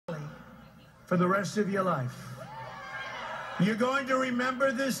for the rest of your life. You're going to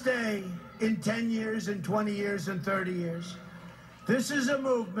remember this day in 10 years, in 20 years, in 30 years. This is a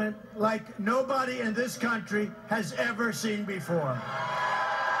movement like nobody in this country has ever seen before.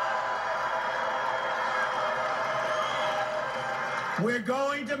 We're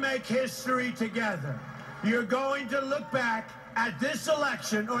going to make history together. You're going to look back at this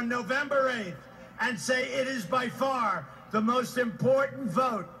election on November 8th and say it is by far the most important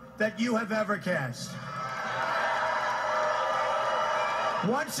vote that you have ever cast.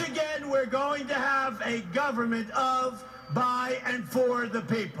 Once again, we're going to have a government of, by, and for the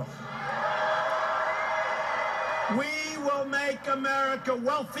people. We will make America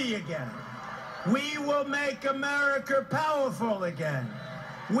wealthy again. We will make America powerful again.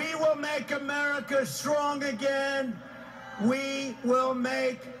 We will make America strong again. We will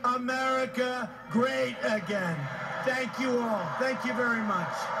make America great again. Thank you all. Thank you very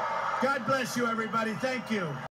much. God bless you, everybody. Thank you.